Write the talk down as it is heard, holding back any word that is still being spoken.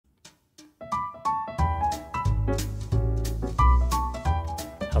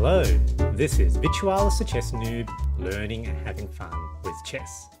Hello, this is Virtualis the Chess Noob, learning and having fun with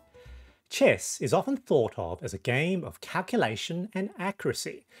chess. Chess is often thought of as a game of calculation and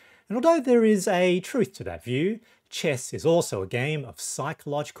accuracy, and although there is a truth to that view, chess is also a game of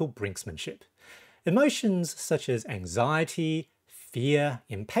psychological brinksmanship. Emotions such as anxiety, fear,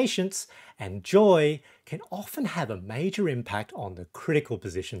 impatience, and joy can often have a major impact on the critical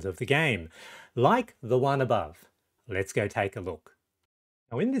positions of the game, like the one above. Let's go take a look.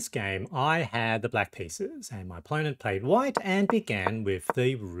 Now in this game, I had the black pieces and my opponent played white and began with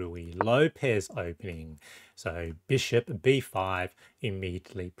the Ruy Lopez opening. So bishop b5,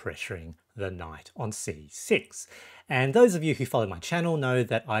 immediately pressuring the knight on c6. And those of you who follow my channel know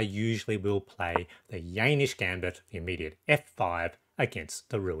that I usually will play the Jaenisch Gambit, the immediate f5, against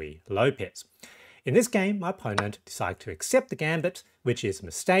the Ruy Lopez. In this game, my opponent decided to accept the gambit, which is a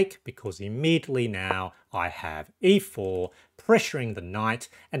mistake because immediately now I have e4 pressuring the knight,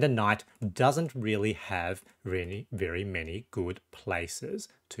 and the knight doesn't really have very many good places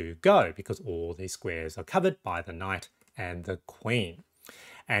to go because all these squares are covered by the knight and the queen.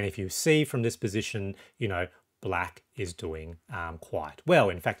 And if you see from this position, you know, black is doing quite well.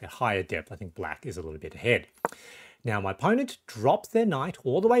 In fact, at higher depth, I think black is a little bit ahead. Now my opponent dropped their knight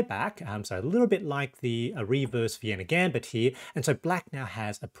all the way back, so a little bit like the reverse Vienna Gambit here, and so black now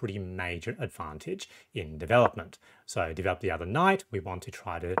has a pretty major advantage in development. So develop the other knight, we want to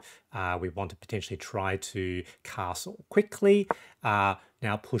potentially try to castle quickly.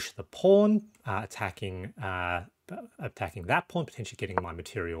 Now push the pawn, attacking that pawn, potentially getting my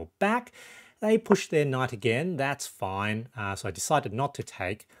material back. They push their knight again, that's fine. So I decided not to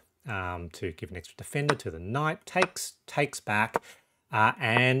take. To give an extra defender to the knight, takes back,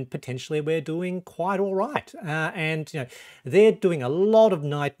 and potentially we're doing quite all right. And you know, they're doing a lot of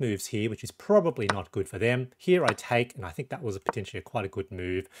knight moves here, which is probably not good for them. Here I take, and I think that was potentially quite a good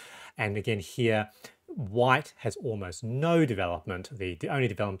move. And again here, white has almost no development. The only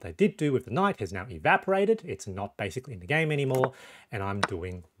development they did do with the knight has now evaporated. It's not basically in the game anymore, and I'm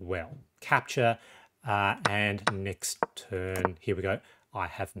doing well. Capture, and next turn, here we go. I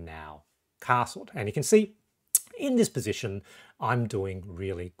have now castled. And you can see in this position, I'm doing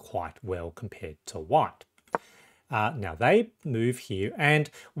really quite well compared to white. Now they move here, and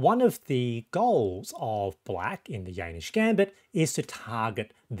one of the goals of black in the Jaenisch Gambit is to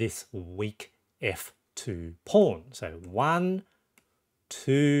target this weak f2 pawn. So 1,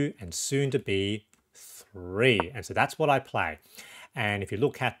 2, and soon to be 3. And so that's what I play. And if you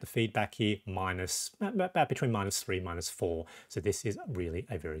look at the feedback here, about between -3, -4. So this is really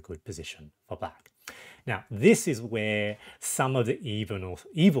a very good position for black. Now, this is where some of the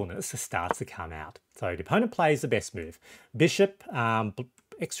evilness starts to come out. So the opponent plays the best move. Bishop,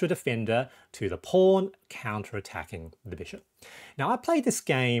 extra defender to the pawn, counter-attacking the bishop. Now, I played this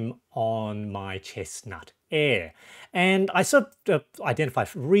game on my chestnut Air, and I sort of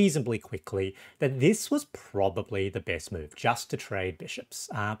identified reasonably quickly that this was probably the best move, just to trade bishops.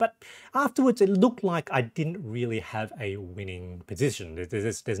 But afterwards, it looked like I didn't really have a winning position.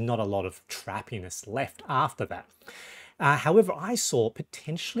 There's not a lot of trappiness left after that. However, I saw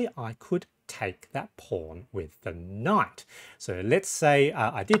potentially I could take that pawn with the knight. So let's say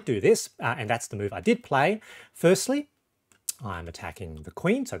I did do this, and that's the move I did play. Firstly, I'm attacking the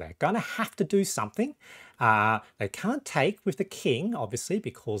queen, so they're going to have to do something. They can't take with the king, obviously,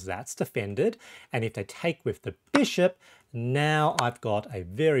 because that's defended. And if they take with the bishop, now I've got a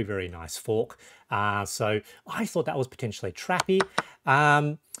very, very nice fork. So I thought that was potentially trappy.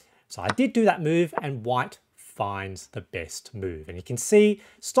 So I did do that move, and white finds the best move. And you can see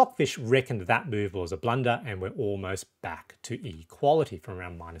Stockfish reckoned that move was a blunder, and we're almost back to equality from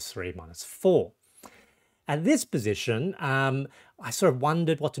around -3, -4. At this position, I sort of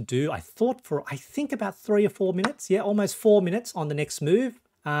wondered what to do. I thought for, I think about 3 or 4 minutes, yeah, almost 4 minutes on the next move.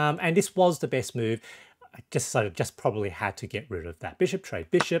 And this was the best move. I just probably had to get rid of that bishop,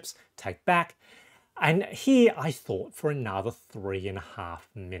 trade bishops, take back. And here I thought for another 3.5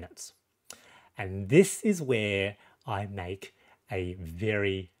 minutes. And this is where I make a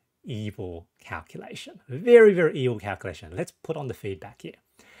very evil calculation. A very, very evil calculation. Let's put on the feedback here.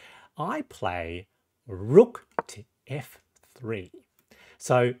 I play rook to f3.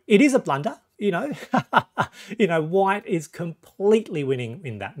 So it is a blunder, you know. You know, white is completely winning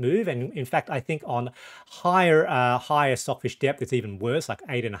in that move. And in fact, I think on higher Stockfish depth, it's even worse, like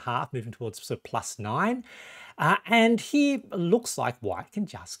 8.5, moving towards sort of +9. And here looks like white can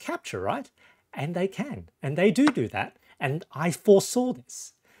just capture, right? And they can, and they do that. And I foresaw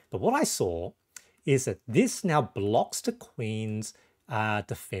this. But what I saw is that this now blocks the queen's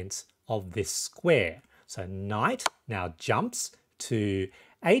defense of this square. So knight now jumps to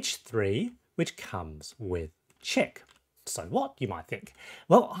h3, which comes with check. So what, you might think?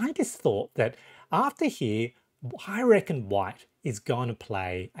 Well, I just thought that after here, I reckon white is going to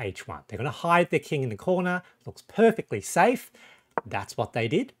play h1. They're going to hide their king in the corner. Looks perfectly safe. That's what they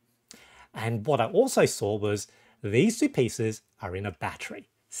did. And what I also saw was these two pieces are in a battery,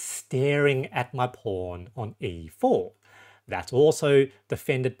 staring at my pawn on e4. That's also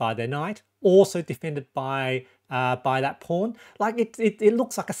defended by their knight, also defended by that pawn. Like it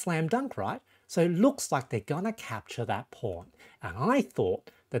looks like a slam dunk, right? So it looks like they're going to capture that pawn. And I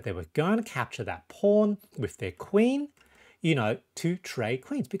thought that they were going to capture that pawn with their queen, you know, to trade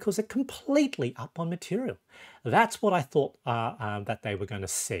queens because they're completely up on material. That's what I thought that they were going to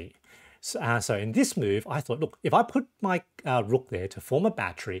see. So in this move, I thought, look, if I put my rook there to form a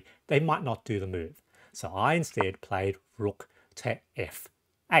battery, they might not do the move. So I instead played rook to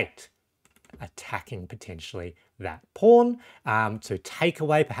f8, attacking potentially that pawn to take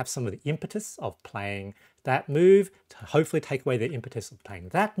away perhaps some of the impetus of playing that move, to hopefully take away the impetus of playing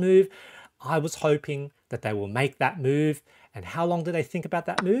that move. I was hoping that they will make that move. And how long did they think about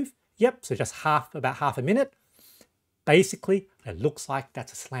that move? Yep, so just about half a minute. Basically, it looks like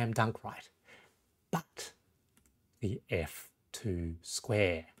that's a slam dunk, right? But the f2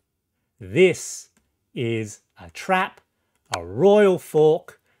 square. This is a trap, a royal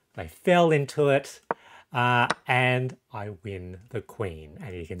fork. They fell into it, and I win the queen.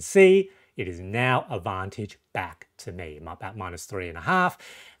 And you can see it is now advantage back to me, about -3.5.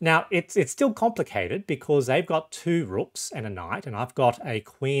 Now, it's still complicated because they've got two rooks and a knight, and I've got a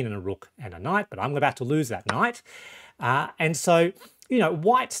queen and a rook and a knight, but I'm about to lose that knight. And so, you know,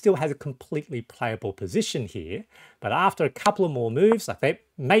 white still has a completely playable position here, but after a couple of more moves, like they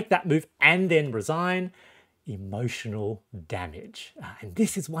make that move and then resign, emotional damage. And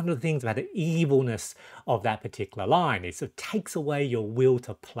this is one of the things about the evilness of that particular line. Is it takes away your will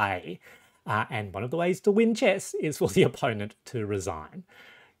to play. And one of the ways to win chess is for the opponent to resign.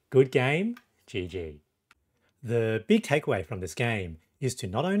 Good game, GG. The big takeaway from this game is to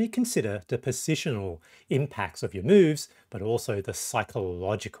not only consider the positional impacts of your moves, but also the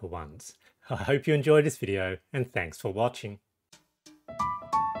psychological ones. I hope you enjoyed this video, and thanks for watching.